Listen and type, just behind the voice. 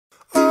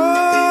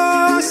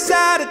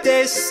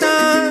Saturday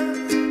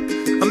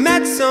sun, I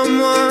met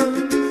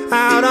someone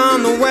out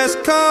on the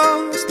west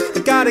coast. I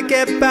gotta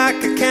get back,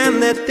 I can't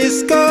let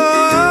this go.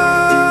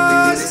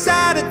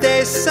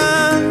 Saturday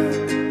sun,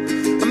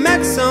 I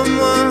met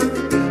someone,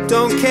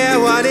 don't care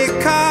what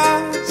it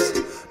costs.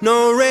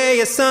 No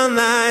ray of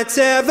sunlight's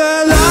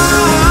ever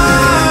lost.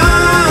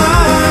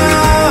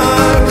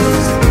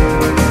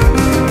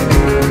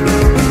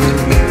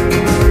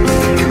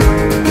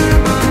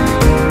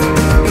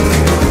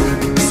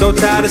 So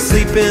tired of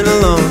sleeping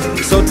alone,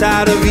 so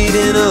tired of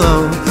eating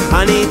alone.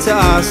 I need to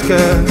ask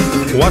her,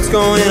 what's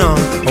going on?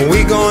 Are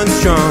we going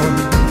strong?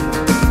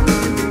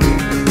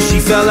 She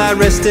felt like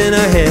rest in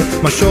her head.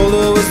 My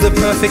shoulder was the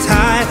perfect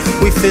height.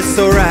 We fit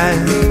so right.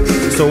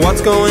 So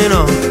what's going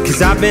on? 'Cause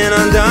I've been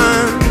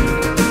undone.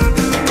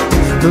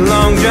 The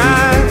long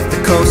drive, the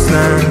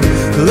coastline,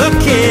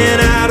 looking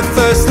at her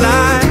first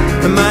light.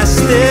 Am I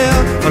still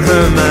on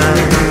her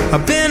mind?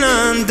 I've been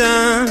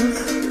undone.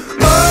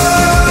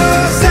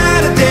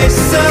 Saturday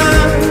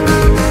sun,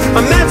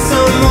 I met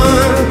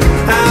someone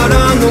out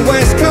on the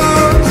west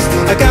coast.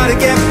 I gotta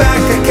get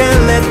back, I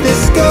can't let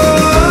this go.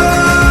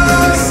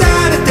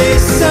 Saturday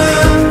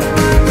sun,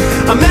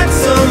 I met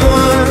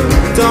someone,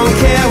 don't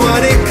care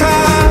what it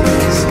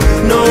costs.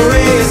 No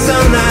ray of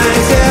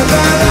sunlight's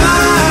ever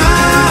lost,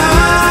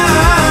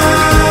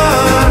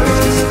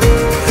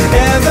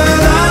 ever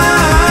lost.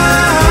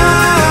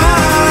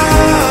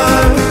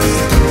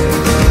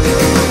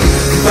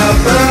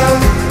 Ba-ba.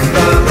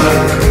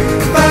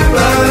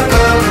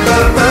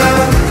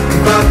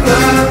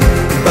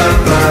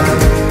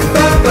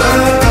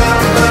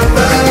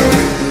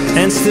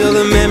 And still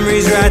the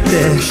memory's right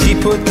there. She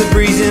put the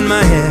breeze in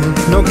my hair.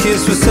 No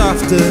kiss was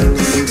softer,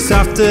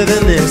 softer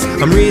than this.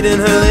 I'm reading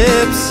her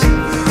lips.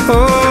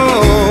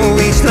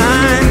 Oh, each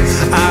line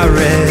I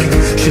read.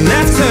 She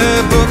left her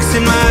books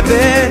in my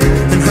bed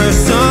and her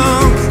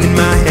song in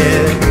my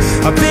head.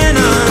 I've been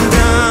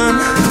undone.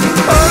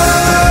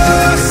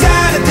 Oh,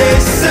 Saturday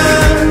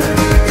sun,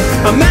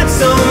 I met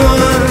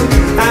someone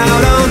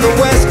out on the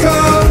west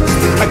coast.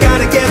 I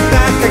gotta get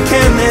back, I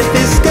can't let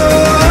this go.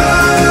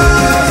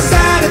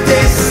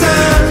 Saturday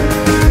sun,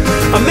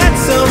 I met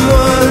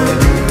someone,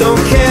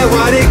 don't care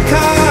what it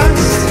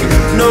costs.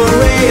 No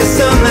ray of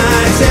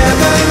sunlight's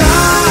ever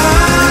lost,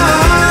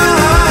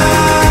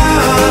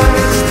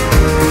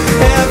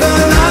 ever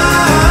lost.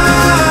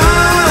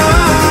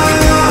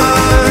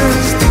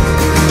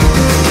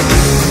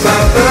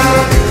 Ba-ba,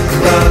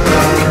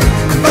 ba-ba,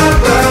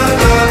 ba-ba,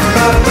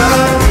 ba-ba,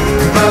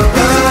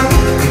 ba-ba,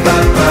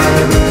 ba-ba.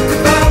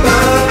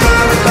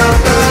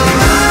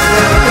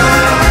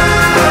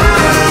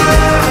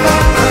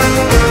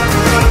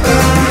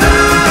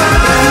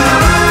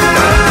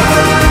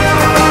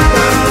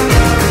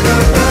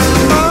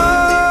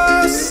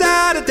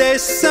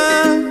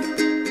 Sun,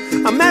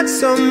 I met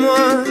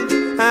someone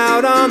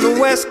out on the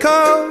west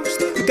coast.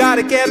 I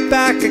gotta get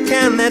back, I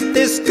can't let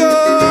this go.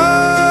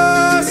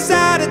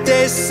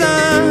 Saturday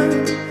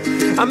sun,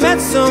 I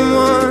met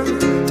someone,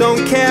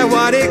 don't care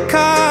what it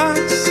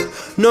costs.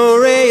 No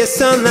ray of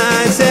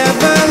sunlight's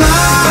ever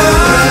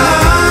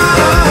lost.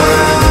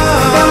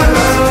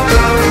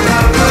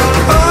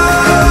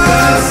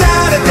 Oh,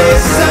 Saturday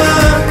sun.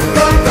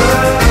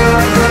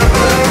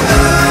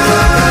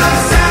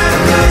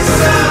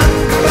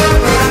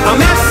 I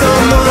met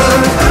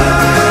someone,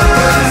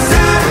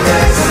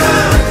 Saturday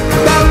sun,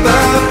 ba-ba,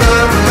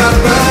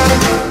 ba-ba,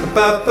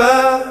 ba-ba,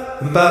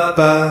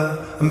 ba-ba,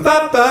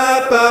 ba-ba,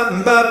 ba-ba,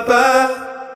 ba-ba.